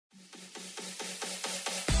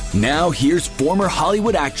Now here's former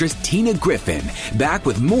Hollywood actress Tina Griffin, back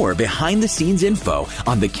with more behind-the-scenes info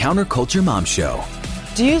on the Counterculture Mom Show.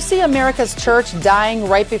 Do you see America's church dying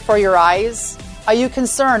right before your eyes? Are you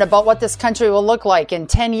concerned about what this country will look like in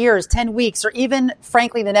 10 years, 10 weeks, or even,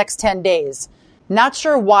 frankly, the next 10 days? Not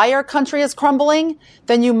sure why our country is crumbling?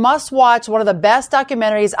 Then you must watch one of the best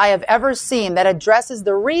documentaries I have ever seen that addresses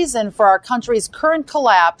the reason for our country's current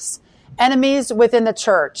collapse, Enemies Within the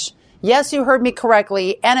Church. Yes, you heard me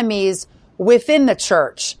correctly, enemies within the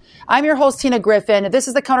church. I'm your host, Tina Griffin. This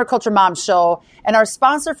is the Counterculture Mom Show, and our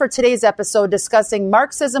sponsor for today's episode discussing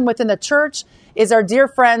Marxism within the church is our dear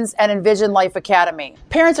friends at Envision Life Academy.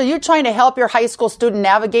 Parents, are you trying to help your high school student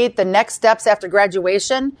navigate the next steps after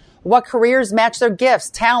graduation? What careers match their gifts,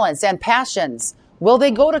 talents, and passions? Will they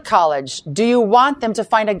go to college? Do you want them to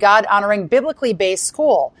find a God-honoring, biblically based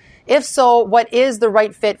school? If so, what is the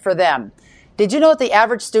right fit for them? Did you know that the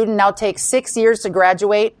average student now takes 6 years to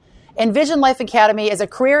graduate? Envision Life Academy is a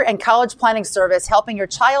career and college planning service helping your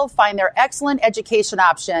child find their excellent education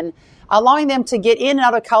option, allowing them to get in and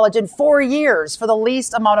out of college in 4 years for the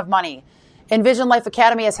least amount of money. Envision Life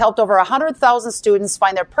Academy has helped over 100,000 students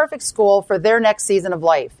find their perfect school for their next season of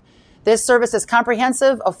life. This service is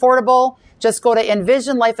comprehensive, affordable. Just go to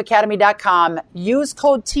envisionlifeacademy.com, use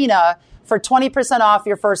code TINA for 20% off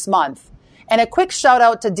your first month. And a quick shout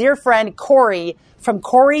out to dear friend Corey from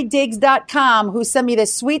CoreyDiggs.com, who sent me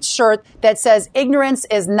this sweet shirt that says ignorance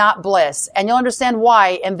is not bliss. And you'll understand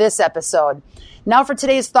why in this episode. Now for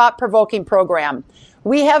today's thought-provoking program.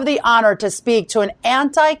 We have the honor to speak to an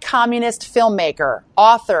anti-communist filmmaker,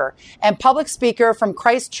 author, and public speaker from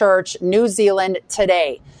Christchurch, New Zealand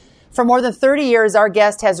today. For more than 30 years, our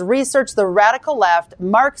guest has researched the radical left,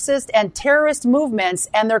 Marxist, and terrorist movements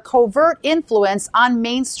and their covert influence on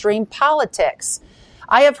mainstream politics.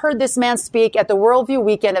 I have heard this man speak at the Worldview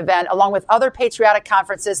Weekend event along with other patriotic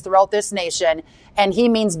conferences throughout this nation, and he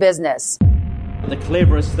means business. The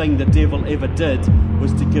cleverest thing the devil ever did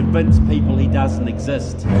was to convince people he doesn't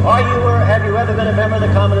exist. Have you ever been a member of the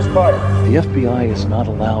Communist Party? The FBI is not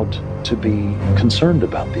allowed to be concerned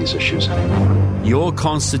about these issues anymore. Your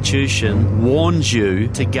Constitution warns you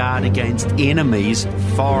to guard against enemies,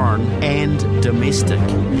 foreign and domestic.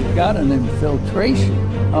 You've got an infiltration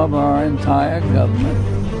of our entire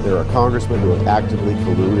government. There are congressmen who have actively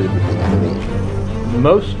colluded with the enemy.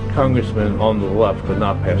 Most congressmen on the left could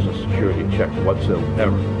not pass a security check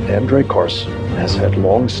whatsoever. Andre Carson has had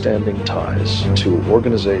long-standing ties to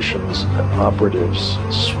organizations and operatives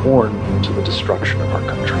sworn to the destruction of our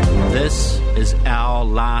country. This is our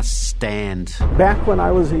last stand. Back when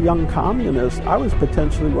I was a young communist, I was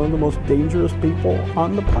potentially one of the most dangerous people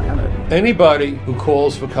on the planet. Anybody who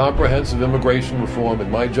calls for comprehensive immigration reform, in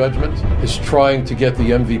my judgment, is trying to get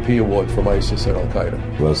the MVP award from ISIS and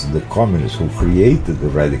Al-Qaeda. It was the communists who created the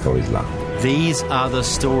radical Islam. These are the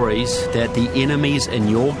stories that the enemies in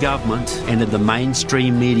your government and in the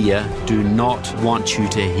mainstream media do not want you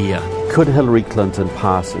to hear. Could Hillary Clinton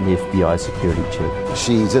pass an FBI security check?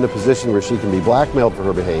 She's in a position where she can be blackmailed for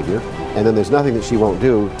her behavior, and then there's nothing that she won't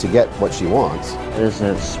do to get what she wants. As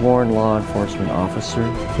a sworn law enforcement officer,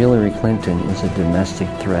 Hillary Clinton is a domestic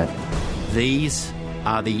threat. These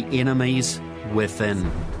are the enemies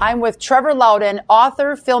within. I'm with Trevor Loudon,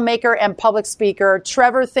 author, filmmaker, and public speaker.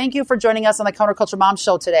 Trevor, thank you for joining us on the Counterculture Mom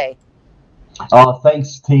Show today.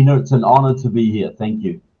 Thanks, Tina. It's an honor to be here. Thank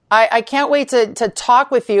you. I can't wait to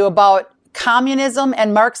talk with you about communism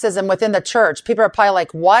and Marxism within the church. People are probably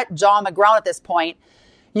like, what? Jaw on the ground at this point.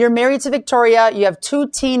 You're married to Victoria. You have 2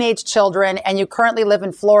 teenage children, and you currently live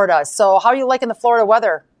in Florida. So how are you liking the Florida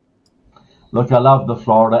weather? Look, I love the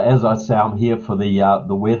Florida. As I say, I'm here for the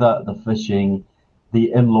weather, the fishing,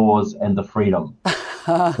 the in-laws, and the freedom.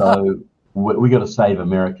 So we got to save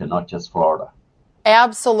America, not just Florida.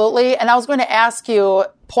 Absolutely. And I was going to ask you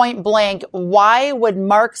point blank, why would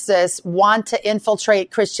Marxists want to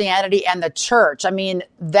infiltrate Christianity and the church? I mean,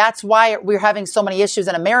 that's why we're having so many issues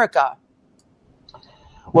in America.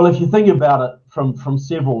 Well, if you think about it from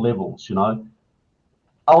several levels,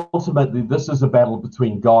 ultimately this is a battle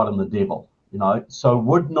between God and the devil. So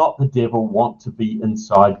would not the devil want to be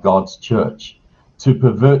inside God's church, to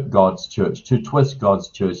pervert God's church, to twist God's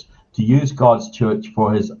church, to use God's church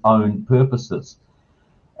for his own purposes?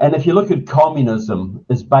 And if you look at communism,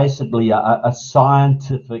 it's basically a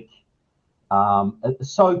scientific, a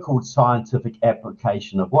so-called scientific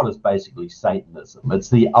application of what is basically Satanism. It's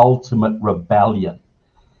the ultimate rebellion.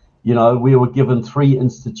 We were given 3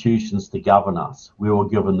 institutions to govern us. We were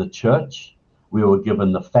given the church, we were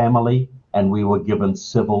given the family, and we were given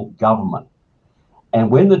civil government. And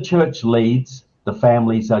when the church leads, the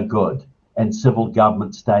families are good, and civil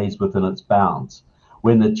government stays within its bounds.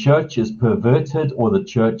 When the church is perverted or the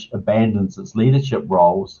church abandons its leadership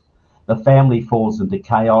roles, the family falls into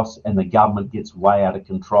chaos and the government gets way out of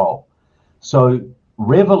control. So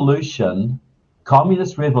revolution,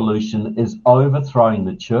 communist revolution, is overthrowing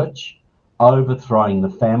the church, overthrowing the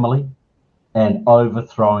family, and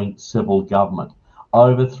overthrowing civil government,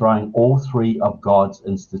 overthrowing all three of God's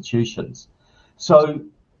institutions. So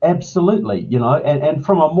absolutely, and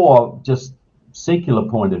from a more just secular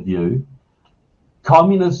point of view,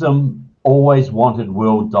 communism always wanted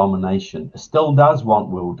world domination. It still does want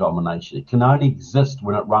world domination. It can only exist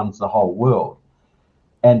when it runs the whole world.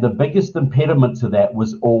 And the biggest impediment to that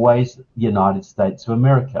was always the United States of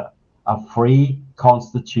America. A free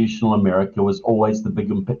constitutional America was always the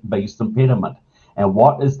biggest impediment. And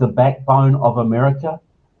what is the backbone of America?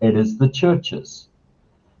 It is the churches.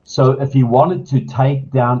 So if you wanted to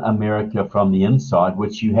take down America from the inside,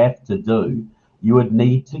 which you have to do, you would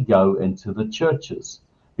need to go into the churches,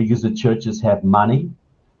 because the churches have money,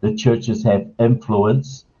 the churches have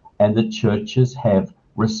influence, and the churches have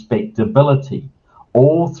respectability.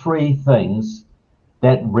 All three things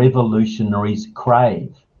that revolutionaries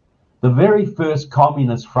crave. The very first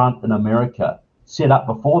communist front in America, set up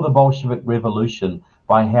before the Bolshevik Revolution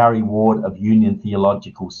by Harry Ward of Union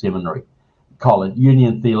Theological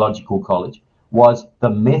College, was the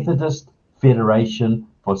Methodist Federation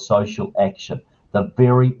for Social Action, the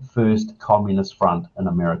very first communist front in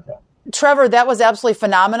America. Trevor, that was absolutely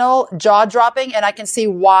phenomenal, jaw-dropping, and I can see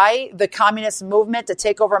why the communist movement to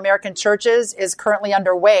take over American churches is currently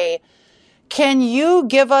underway. Can you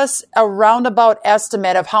give us a roundabout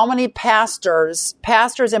estimate of how many pastors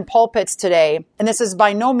in pulpits today, and this is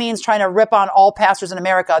by no means trying to rip on all pastors in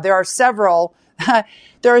America. There are several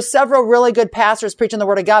really good pastors preaching the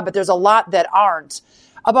word of God, but there's a lot that aren't.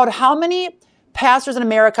 About how many pastors in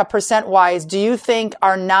America, percent-wise, do you think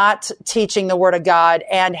are not teaching the word of God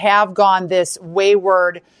and have gone this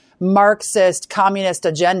wayward Marxist communist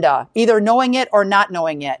agenda, either knowing it or not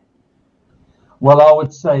knowing it? Well, I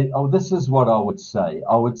would say, this is what I would say.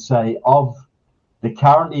 I would say of the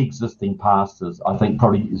currently existing pastors, I think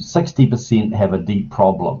probably 60% have a deep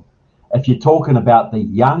problem. If you're talking about the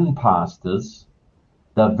young pastors,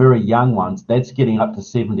 the very young ones, that's getting up to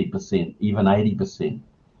 70%, even 80%.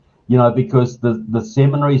 Because the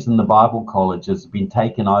seminaries and the Bible colleges have been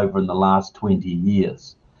taken over in the last 20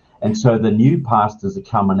 years. And so the new pastors are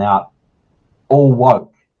coming out all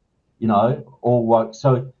woke, all woke.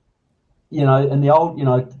 So, in the old,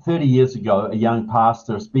 30 years ago, a young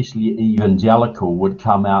pastor, especially evangelical, would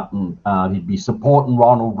come out and he'd be supporting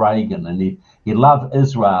Ronald Reagan, and he'd love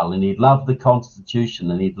Israel, and he'd love the Constitution,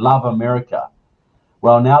 and he'd love America.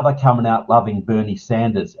 Well, now they're coming out loving Bernie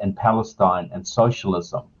Sanders and Palestine and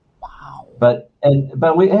socialism. But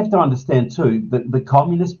we have to understand too that the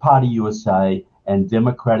Communist Party USA and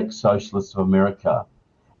Democratic Socialists of America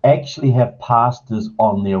actually have pastors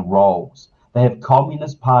on their rolls. They have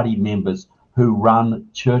Communist Party members who run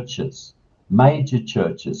churches, major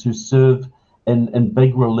churches, who serve in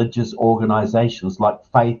big religious organizations like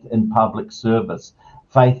Faith in Public Service,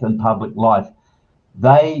 Faith in Public Life.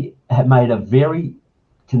 They have made a very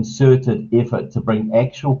concerted effort to bring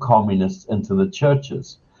actual communists into the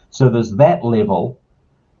churches. So there's that level,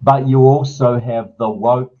 but you also have the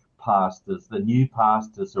woke pastors. The new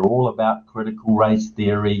pastors are all about critical race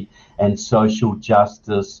theory and social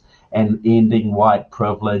justice and ending white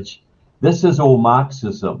privilege. This is all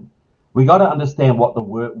Marxism. We got to understand what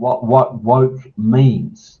what woke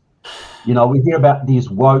means. We hear about these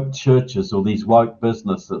woke churches or these woke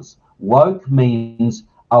businesses. Woke means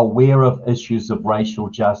aware of issues of racial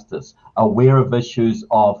justice, aware of issues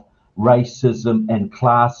of racism and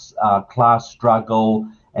class struggle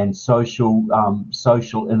and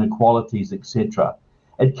social inequalities, etc.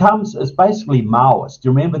 It's basically Maoist. Do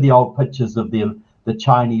you remember the old pictures of the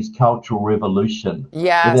Chinese Cultural Revolution?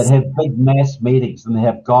 Yes. Where they have big mass meetings and they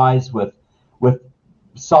have guys with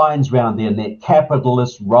signs around their neck,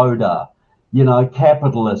 capitalist Rhoda,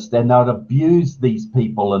 capitalist, and they'd abuse these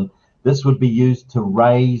people, and this would be used to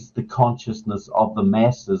raise the consciousness of the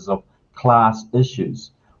masses of class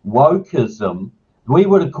issues. Wokeism, we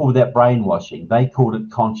would have called that brainwashing. They called it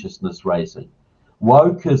consciousness raising.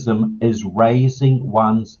 Wokeism is raising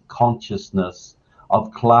one's consciousness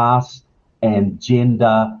of class and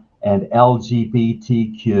gender and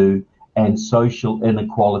LGBTQ and social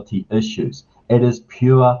inequality issues. It is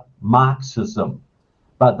pure Marxism,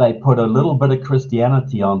 but they put a little bit of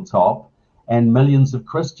Christianity on top, and millions of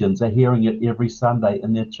Christians are hearing it every Sunday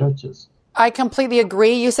in their churches. I completely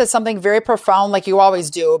agree. You said something very profound, like you always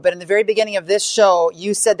do. But in the very beginning of this show,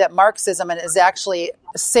 you said that Marxism is actually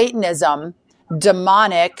Satanism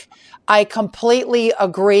demonic. I completely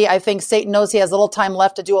agree. I think Satan knows he has little time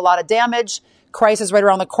left to do a lot of damage. Christ is right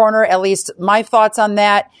around the corner, at least my thoughts on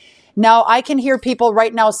that. Now, I can hear people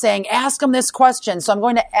right now saying, ask him this question. So I'm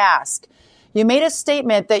going to ask. You made a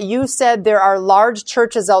statement that you said there are large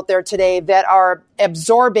churches out there today that are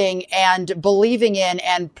absorbing and believing in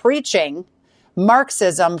and preaching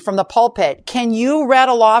Marxism from the pulpit. Can you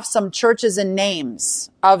rattle off some churches and names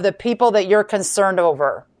of the people that you're concerned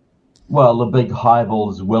over? Well, the big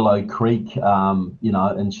highballs, Willow Creek,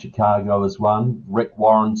 in Chicago is one. Rick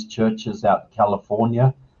Warren's churches out in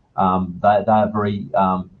California, they're very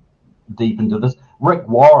deep into this. Rick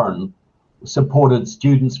Warren supported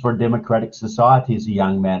Students for a Democratic Society as a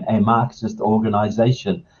young man, a Marxist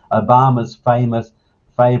organization. Obama's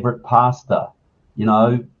favorite pastor,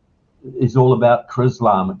 is all about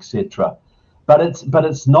Islam, etc. But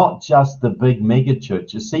it's not just the big mega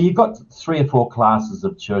churches. See, you've got 3 or 4 classes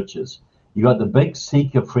of churches. You've got the big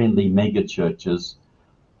seeker-friendly mega churches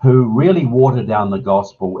who really water down the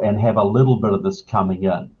gospel and have a little bit of this coming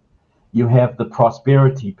in. You have the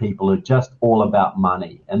prosperity people who are just all about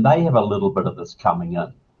money, and they have a little bit of this coming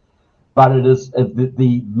in. But it is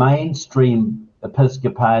the mainstream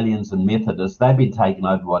Episcopalians and Methodists, they've been taken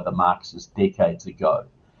over by the Marxists decades ago.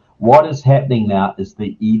 What is happening now is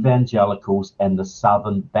the evangelicals and the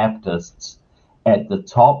Southern Baptists at the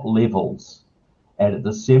top levels, and at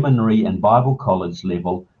the seminary and Bible college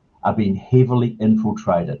level, are being heavily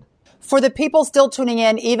infiltrated. For the people still tuning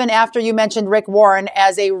in, even after you mentioned Rick Warren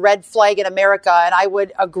as a red flag in America, and I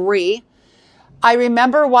would agree, I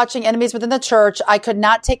remember watching Enemies Within the Church. I could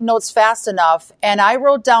not take notes fast enough, and I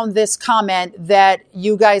wrote down this comment that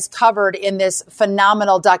you guys covered in this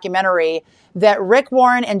phenomenal documentary, that Rick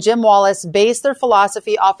Warren and Jim Wallis based their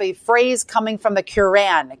philosophy off a phrase coming from the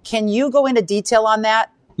Quran. Can you go into detail on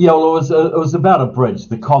that? Yeah, well, it was about a bridge,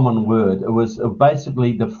 the common word. It was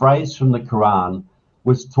basically the phrase from the Quran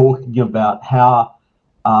was talking about how,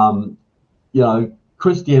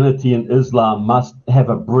 Christianity and Islam must have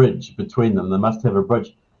a bridge between them. They must have a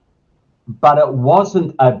bridge. But it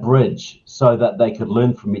wasn't a bridge so that they could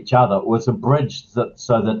learn from each other. It was a bridge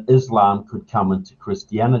so that Islam could come into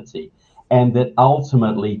Christianity. And that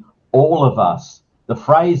ultimately all of us, the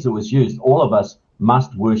phrase that was used, all of us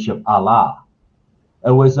must worship Allah.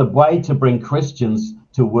 It was a way to bring Christians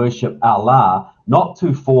to worship Allah, not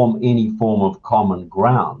to form any form of common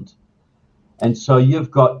ground. And so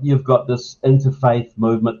you've got this interfaith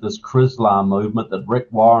movement, this Islam movement that Rick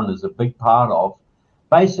Warren is a big part of,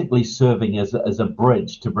 basically serving as a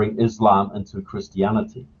bridge to bring Islam into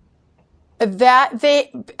Christianity.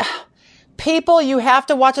 People, you have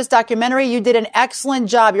to watch this documentary. You did an excellent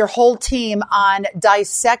job, your whole team, on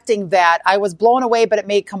dissecting that. I was blown away, but it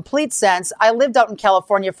made complete sense. I lived out in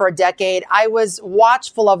California for a decade. I was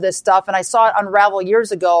watchful of this stuff, and I saw it unravel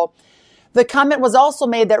years ago. The comment was also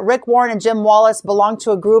made that Rick Warren and Jim Wallis belong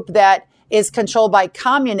to a group that is controlled by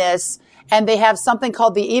communists, and they have something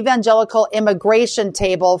called the Evangelical Immigration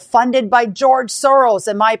Table, funded by George Soros.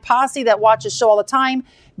 And my posse that watches the show all the time,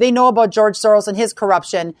 they know about George Soros and his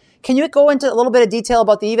corruption. Can you go into a little bit of detail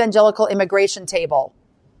about the Evangelical Immigration Table?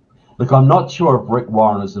 Look, I'm not sure if Rick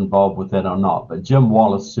Warren is involved with that or not, but Jim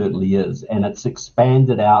Wallis certainly is. And it's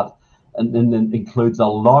expanded out and includes a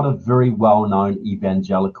lot of very well-known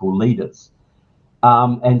evangelical leaders.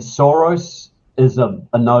 And Soros is a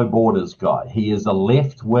no borders guy. He is a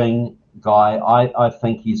left-wing guy. I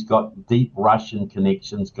think he's got deep Russian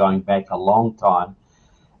connections going back a long time.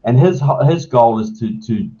 And his goal is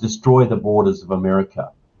to destroy the borders of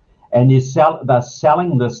America. And they're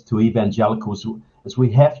selling this to evangelicals as we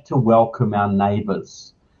have to welcome our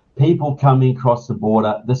neighbors. People coming across the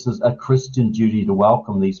border, this is a Christian duty to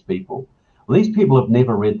welcome these people. Well, these people have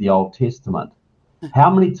never read the Old Testament. How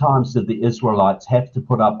many times did the Israelites have to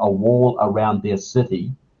put up a wall around their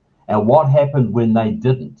city? And what happened when they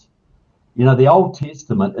didn't? The Old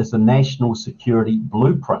Testament is a national security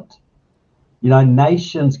blueprint.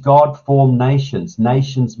 Nations, God formed nations.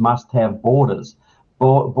 Nations must have borders.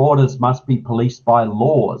 Borders must be policed by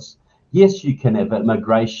laws. Yes, you can have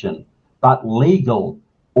immigration, but legal,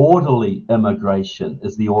 orderly immigration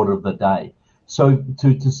is the order of the day. So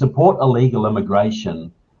to support illegal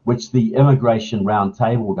immigration, which the Immigration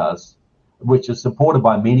Roundtable does, which is supported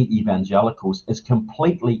by many evangelicals, is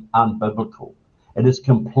completely unbiblical. It is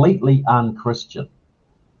completely unchristian.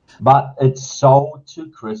 But it's sold to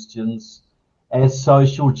Christians as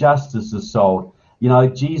social justice is sold.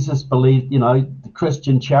 Jesus believed, the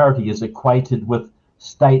Christian charity is equated with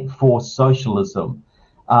state-forced socialism.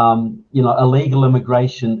 Illegal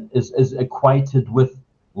immigration is equated with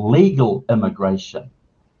legal immigration.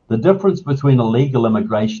 The difference between illegal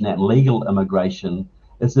immigration and legal immigration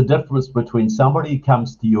is the difference between somebody who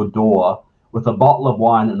comes to your door with a bottle of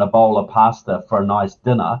wine and a bowl of pasta for a nice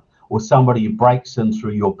dinner, or somebody who breaks in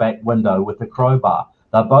through your back window with a crowbar.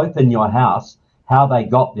 They're both in your house. How they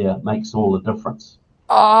got there makes all the difference.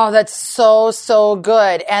 Oh, that's so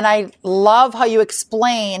good. And I love how you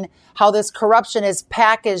explain how this corruption is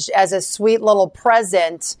packaged as a sweet little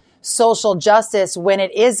present, social justice, when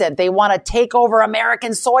it isn't. They want to take over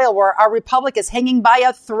American soil where our republic is hanging by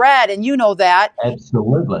a thread. And you know that.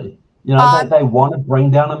 Absolutely. You know, they want to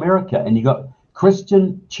bring down America. And you got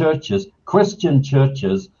Christian churches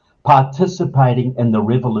participating in the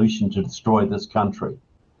revolution to destroy this country.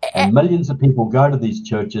 And millions of people go to these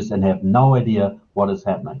churches and have no idea what is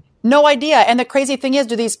happening. No idea. And the crazy thing is,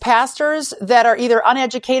 do these pastors that are either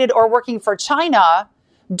uneducated or working for China,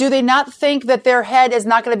 do they not think that their head is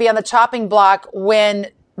not going to be on the chopping block when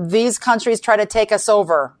these countries try to take us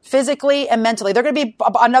over physically and mentally? They're going to be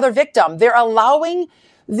another victim. They're allowing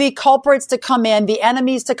the culprits to come in, the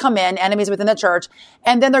enemies to come in, enemies within the church,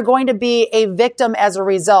 and then they're going to be a victim as a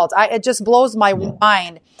result. It just blows my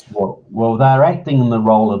mind. Well, they're acting in the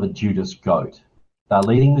role of a Judas goat. They're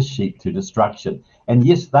leading the sheep to destruction. And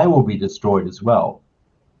yes, they will be destroyed as well.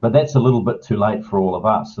 But that's a little bit too late for all of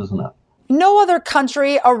us, isn't it? No other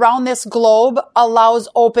country around this globe allows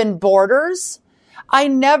open borders. I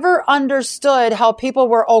never understood how people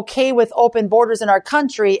were okay with open borders in our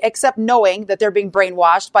country, except knowing that they're being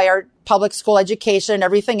brainwashed by our public school education and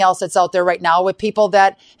everything else that's out there right now with people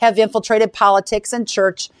that have infiltrated politics and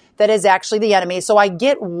church that is actually the enemy. So I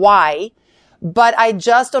get why, but I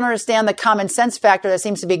just don't understand the common sense factor that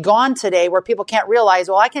seems to be gone today, where people can't realize,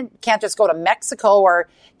 well, I can't just go to Mexico or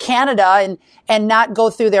Canada and not go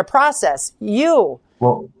through their process.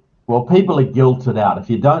 Well, people are guilted out. If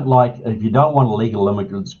you don't want illegal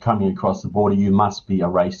immigrants coming across the border, you must be a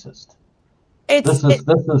racist. This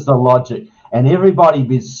is the logic. And everybody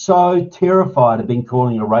be so terrified of being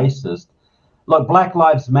called a racist. Look, Black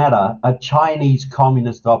Lives Matter, a Chinese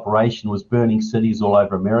communist operation, was burning cities all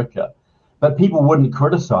over America. But people wouldn't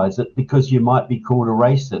criticize it because you might be called a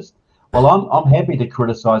racist. Well, I'm happy to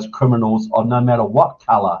criticize criminals of no matter what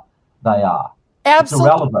color they are. Absolutely.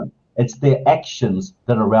 It's irrelevant. It's their actions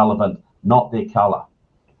that are relevant, not their color.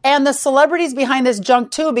 And the celebrities behind this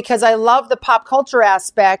junk too, because I love the pop culture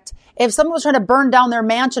aspect. If someone was trying to burn down their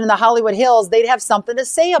mansion in the Hollywood Hills, they'd have something to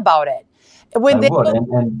say about it. When they would.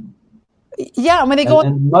 When they go,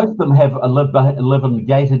 and most of them have live in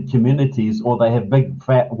gated communities, or they have big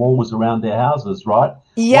fat walls around their houses, right?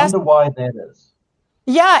 Yes. Wonder why that is.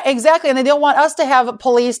 Yeah, exactly. And they don't want us to have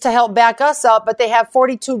police to help back us up, but they have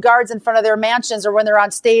 42 guards in front of their mansions, or when they're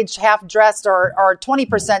on stage half dressed or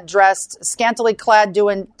 20% dressed, scantily clad,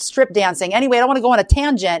 doing strip dancing. Anyway, I don't want to go on a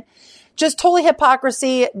tangent. Just totally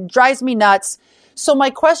hypocrisy, drives me nuts. So my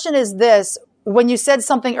question is this. When you said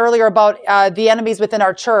something earlier about the enemies within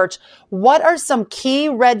our church, what are some key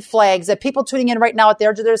red flags that people tuning in right now at the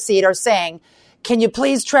edge of their seat are saying, can you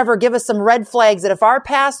please, Trevor, give us some red flags that if our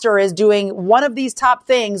pastor is doing one of these top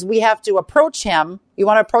things, we have to approach him. You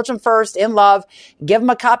want to approach him first in love, give him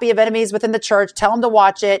a copy of Enemies Within the Church, tell him to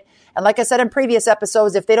watch it. And like I said in previous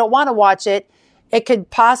episodes, if they don't want to watch it, it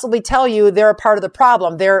could possibly tell you they're a part of the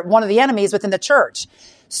problem. They're one of the enemies within the church.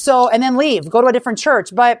 So, and then leave, go to a different church.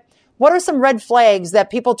 But what are some red flags that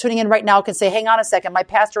people tuning in right now can say, hang on a second, my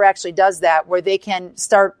pastor actually does that, where they can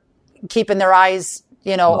start keeping their eyes,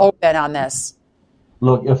 open on this?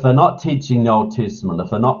 Look, if they're not teaching the Old Testament, if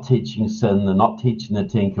they're not teaching sin, they're not teaching the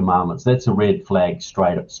Ten Commandments, that's a red flag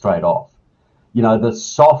straight off. The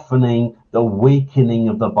softening, the weakening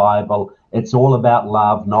of the Bible, it's all about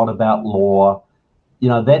love, not about law.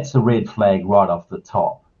 That's a red flag right off the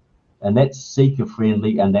top. And that's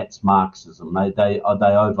seeker-friendly, and that's Marxism. They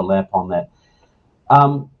overlap on that.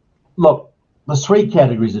 Look, there's three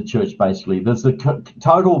categories of church, basically. There's the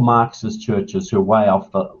total Marxist churches who are way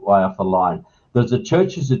off the line. There's the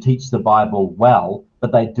churches who teach the Bible well,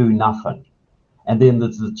 but they do nothing. And then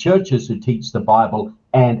there's the churches who teach the Bible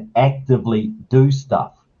and actively do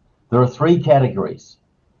stuff. There are three categories.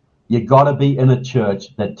 You've got to be in a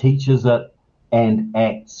church that teaches it and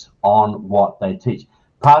acts on what they teach.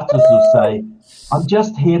 Pastors will say, I'm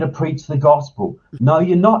just here to preach the gospel. No,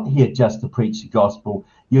 you're not here just to preach the gospel.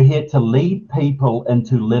 You're here to lead people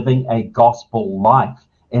into living a gospel life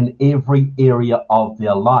in every area of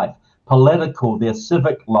their life. Political, their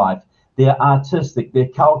civic life, their artistic, their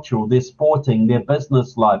cultural, their sporting, their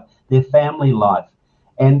business life, their family life.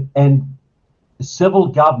 And civil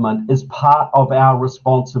government is part of our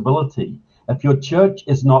responsibility. If your church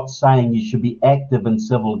is not saying you should be active in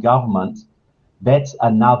civil government, that's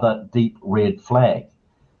another deep red flag.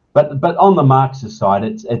 But on the Marxist side,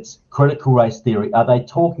 it's critical race theory. Are they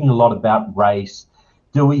talking a lot about race?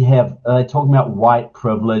 Are they talking about white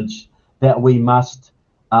privilege, that we must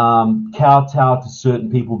kowtow to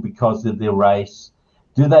certain people because of their race?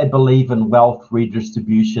 Do they believe in wealth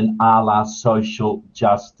redistribution a la social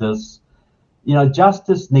justice?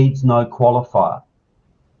 Justice needs no qualifier.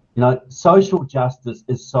 Social justice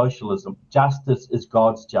is socialism. Justice is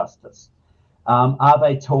God's justice. Are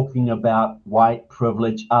they talking about white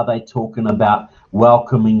privilege? Are they talking about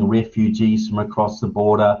welcoming refugees from across the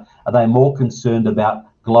border? Are they more concerned about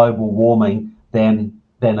global warming than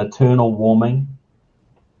eternal warming?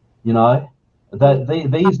 These are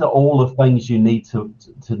all the things you need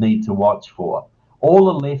to watch for. All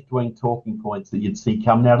the left-wing talking points that you'd see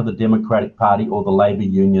coming out of the Democratic Party or the Labour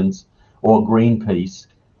unions or Greenpeace,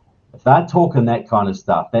 if they're talking that kind of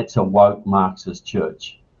stuff, that's a woke Marxist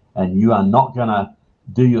church. And you are not going to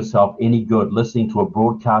do yourself any good listening to a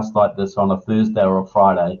broadcast like this on a Thursday or a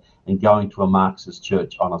Friday and going to a Marxist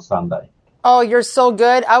church on a Sunday. Oh, you're so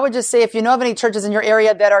good. I would just say, if you know of any churches in your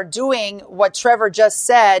area that are doing what Trevor just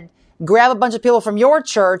said, grab a bunch of people from your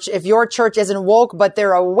church, if your church isn't woke but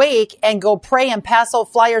they're awake, and go pray and pass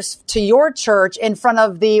out flyers to your church in front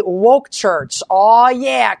of the woke church. Oh,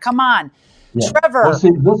 yeah, come on. Yeah. Trevor. Well,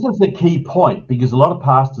 see, this is the key point, because a lot of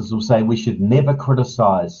pastors will say we should never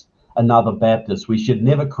criticize another Baptist. We should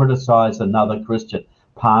never criticize another Christian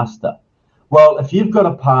pastor. Well, if you've got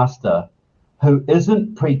a pastor who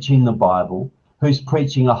isn't preaching the Bible, who's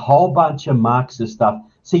preaching a whole bunch of Marxist stuff,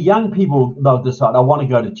 see, young people, they'll decide, I want to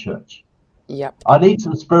go to church. Yep. I need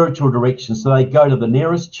some spiritual direction, so they go to the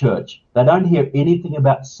nearest church. They don't hear anything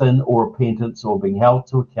about sin or repentance or being held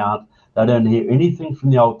to account. They don't hear anything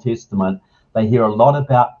from the Old Testament. They hear a lot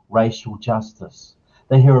about racial justice.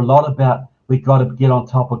 They hear a lot about we've got to get on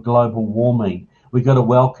top of global warming. We've got to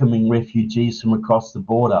welcoming refugees from across the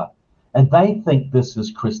border. And they think this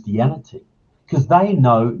is Christianity because they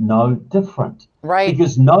know no different. Right.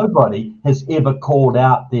 Because nobody has ever called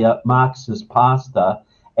out their Marxist pastor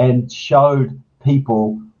and showed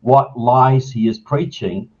people what lies he is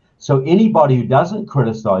preaching. So anybody who doesn't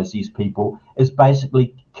criticize these people is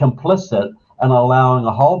basically complicit and allowing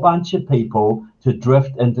a whole bunch of people to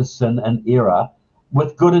drift into sin and error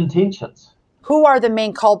with good intentions. Who are the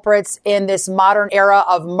main culprits in this modern era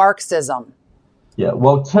of Marxism? Yeah,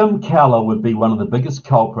 well, Tim Keller would be one of the biggest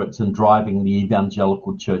culprits in driving the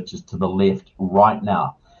evangelical churches to the left right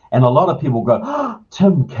now. And a lot of people go, oh,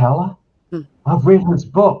 Tim Keller? I've read his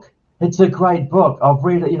book. It's a great book. I've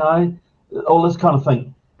read it, all this kind of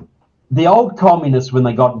thing. The old communists, when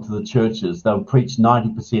they got into the churches, they would preach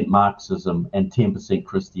 90% Marxism and 10%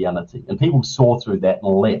 Christianity. And people saw through that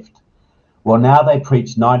and left. Well, now they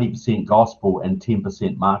preach 90% gospel and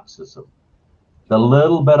 10% Marxism. The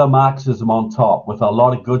little bit of Marxism on top with a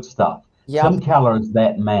lot of good stuff. Yep. Tim Keller is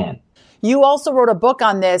that man. You also wrote a book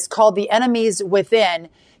on this called The Enemies Within.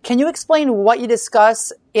 Can you explain what you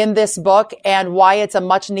discuss in this book and why it's a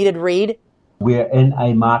much needed read? We're in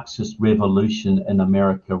a Marxist revolution in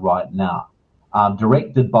America right now,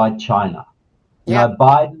 directed by China. Yeah.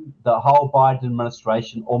 Biden, the whole Biden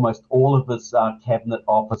administration, almost all of his cabinet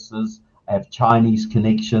officers have Chinese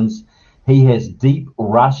connections. He has deep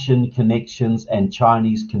Russian connections and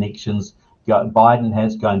Chinese connections. Biden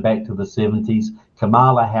has going back to the 70s.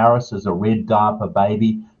 Kamala Harris is a red diaper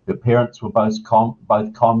baby. Her parents were both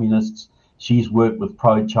communists. She's worked with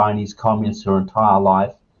pro-Chinese communists her entire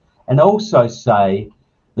life. And also say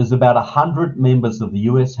there's about 100 members of the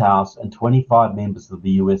U.S. House and 25 members of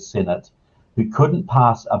the U.S. Senate who couldn't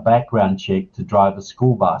pass a background check to drive a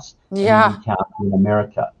school bus in any county in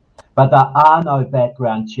America. But there are no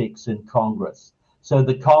background checks in Congress. So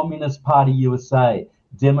the Communist Party USA,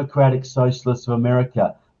 Democratic Socialists of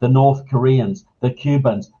America, the North Koreans, the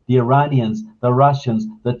Cubans, the Iranians, the Russians,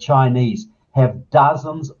 the Chinese have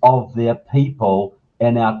dozens of their people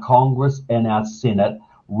in our Congress and our Senate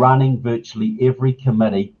running virtually every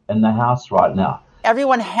committee in the House right now.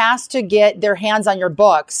 Everyone has to get their hands on your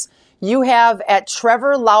books. You have at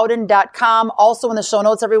TrevorLoudon.com, also in the show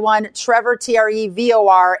notes, everyone, Trevor,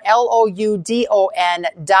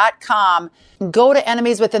 TrevorLoudon.com. Go to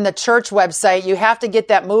Enemies Within the Church website. You have to get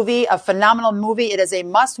that movie, a phenomenal movie. It is a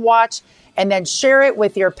must watch, and then share it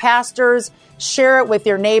with your pastors, share it with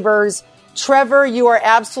your neighbors. Trevor, you are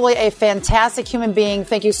absolutely a fantastic human being.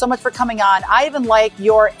 Thank you so much for coming on. I even like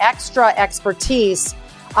your extra expertise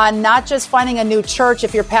on not just finding a new church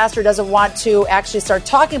if your pastor doesn't want to actually start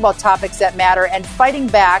talking about topics that matter and fighting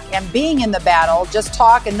back and being in the battle, just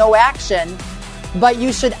talk and no action. But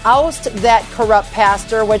you should oust that corrupt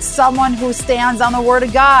pastor with someone who stands on the Word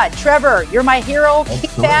of God. Trevor, you're my hero.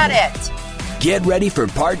 Keep at it. Get ready for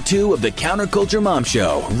part 2 of the Counterculture Mom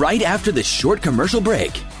Show right after this short commercial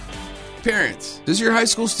break. Parents, does your high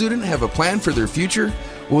school student have a plan for their future?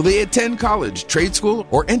 Will they attend college, trade school,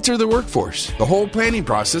 or enter the workforce? The whole planning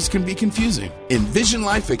process can be confusing. Envision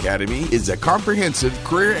Life Academy is a comprehensive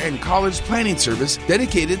career and college planning service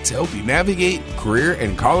dedicated to help you navigate career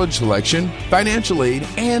and college selection, financial aid,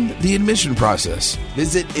 and the admission process.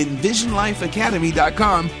 Visit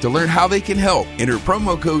EnvisionLifeAcademy.com to learn how they can help. Enter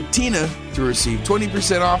promo code TINA to receive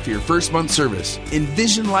 20% off your first month service.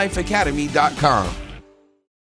 EnvisionLifeAcademy.com.